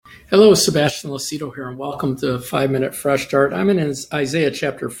Hello, Sebastian Lucido here, and welcome to 5 Minute Fresh Start. I'm in Isaiah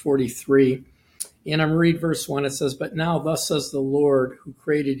chapter 43, and I'm going to read verse 1. It says, "But now thus says the Lord who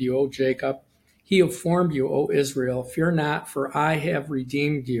created you, O Jacob, he who formed you, O Israel, fear not, for I have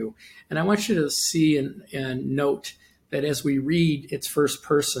redeemed you." And I want you to see and note that as we read, it's first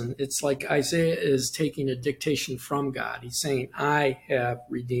person. It's like Isaiah is taking a dictation from God. He's saying, I have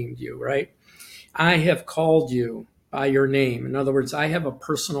redeemed you, right? I have called you by your name. In other words, I have a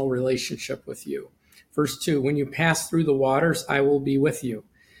personal relationship with you. Verse 2, "When you pass through the waters, I will be with you.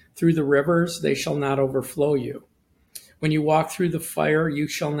 Through the rivers, they shall not overflow you. When you walk through the fire, you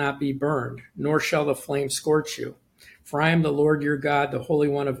shall not be burned, nor shall the flame scorch you. For I am the Lord your God, the Holy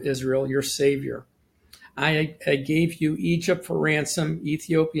One of Israel, your Savior. I gave you Egypt for ransom,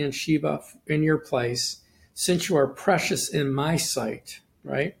 Ethiopia and Sheba in your place, since you are precious in my sight,"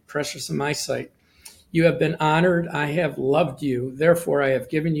 right? Precious in my sight. "You have been honored. I have loved you. Therefore, I have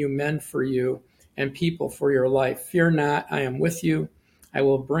given you men for you and people for your life. Fear not, I am with you. I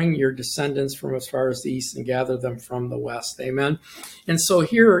will bring your descendants from as far as the east and gather them from the west." Amen. And so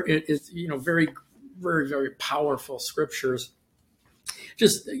here it is, very, very, very powerful scriptures.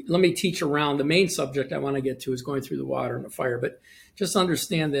 Just let me teach around. The main subject I want to get to is going through the water and the fire. But just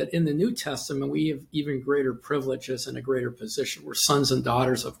understand that in the New Testament, we have even greater privileges and a greater position. We're sons and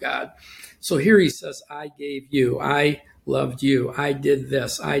daughters of God. So here he says, I gave you, I loved you, I did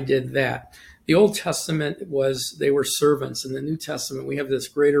this, I did that. The Old Testament they were servants. In the New Testament, we have this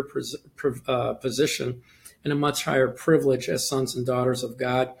greater position and a much higher privilege as sons and daughters of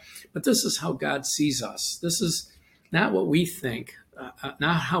God. But this is how God sees us. This is not what we think,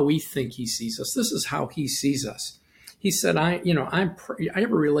 not how we think he sees us. This is how he sees us. He said, I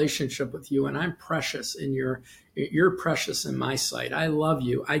have a relationship with you, and I'm precious in you're precious in my sight. I love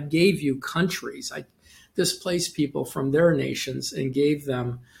you. I gave you countries. I displaced people from their nations and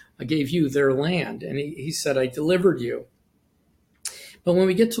I gave you their land. And he said, I delivered you. But when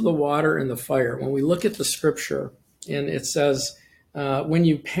we get to the water and the fire, when we look at the scripture, and it says, when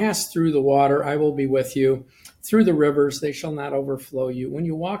you pass through the water, I will be with you. Through the rivers, they shall not overflow you. When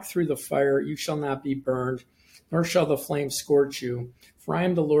you walk through the fire, you shall not be burned, nor shall the flame scorch you. For I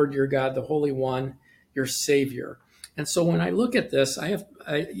am the Lord your God, the Holy One, your Savior. And so when I look at this,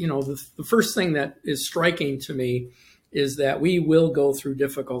 the first thing that is striking to me is that we will go through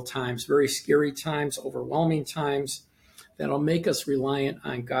difficult times, very scary times, overwhelming times that'll make us reliant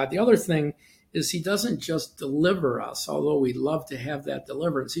on God. The other thing is he doesn't just deliver us, although we'd love to have that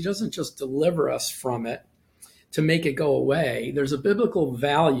deliverance. He doesn't just deliver us from it to make it go away. There's a biblical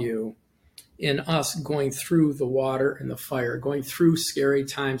value in us going through the water and the fire, going through scary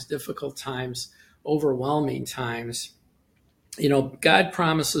times, difficult times, overwhelming times. God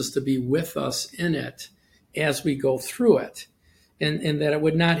promises to be with us in it as we go through it, and that it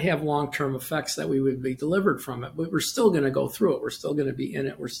would not have long-term effects, that we would be delivered from it. But we're still going to go through it. We're still going to be in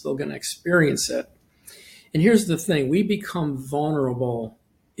it. We're still going to experience it. And here's the thing. We become vulnerable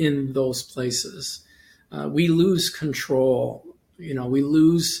in those places. We lose control. We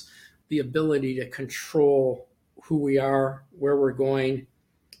lose the ability to control who we are, where we're going,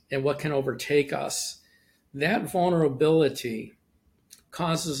 and what can overtake us. That vulnerability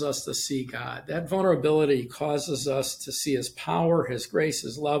causes us to see God. That vulnerability causes us to see his power, his grace,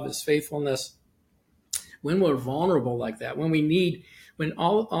 his love, his faithfulness. When we're vulnerable like that, when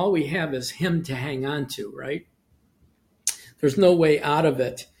all we have is him to hang on to, right? There's no way out of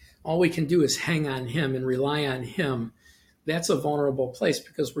it. All we can do is hang on him and rely on him. That's a vulnerable place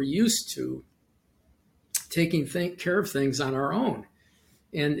because we're used to taking care of things on our own.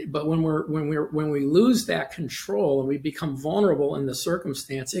 But when we lose that control and we become vulnerable in the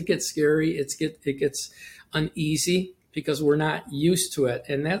circumstance, it gets scary. It gets uneasy because we're not used to it.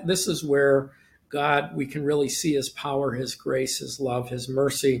 And this is where we can really see his power, his grace, his love, his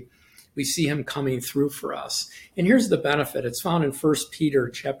mercy. We see him coming through for us. And here's the benefit. It's found in 1 Peter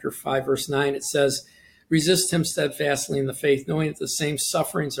chapter 5, verse 9. It says, "Resist him steadfastly in the faith, knowing that the same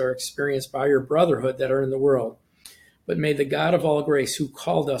sufferings are experienced by your brotherhood that are in the world. But may the God of all grace, who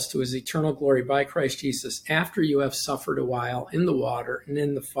called us to his eternal glory by Christ Jesus, after you have suffered a while in the water and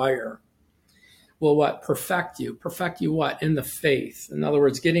in the fire, will what? Perfect you. Perfect you what? In the faith." In other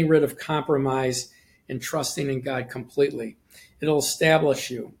words, getting rid of compromise and trusting in God completely. It'll establish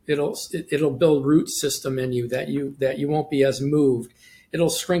you. It'll build root system in you that you won't be as moved. It'll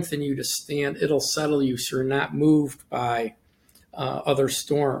strengthen you to stand. It'll settle you so you're not moved by other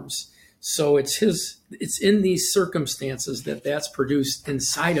storms. So it's in these circumstances that's produced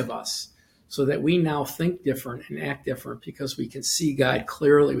inside of us, so that we now think different and act different because we can see God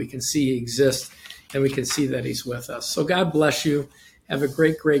clearly. We can see he exists, and we can see that he's with us. So God bless you. Have a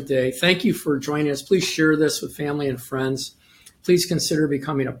great, great day. Thank you for joining us. Please share this with family and friends. Please consider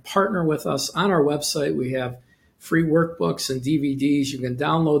becoming a partner with us. On our website, we have free workbooks and DVDs. You can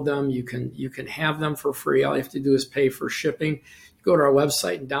download them. You can have them for free. All you have to do is pay for shipping. You go to our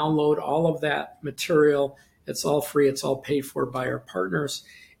website and download all of that material. It's all free. It's all paid for by our partners.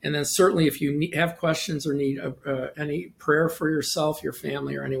 And then certainly if you have questions or need any prayer for yourself, your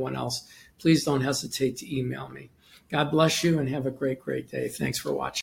family, or anyone else, please don't hesitate to email me. God bless you and have a great, great day. Thanks for watching.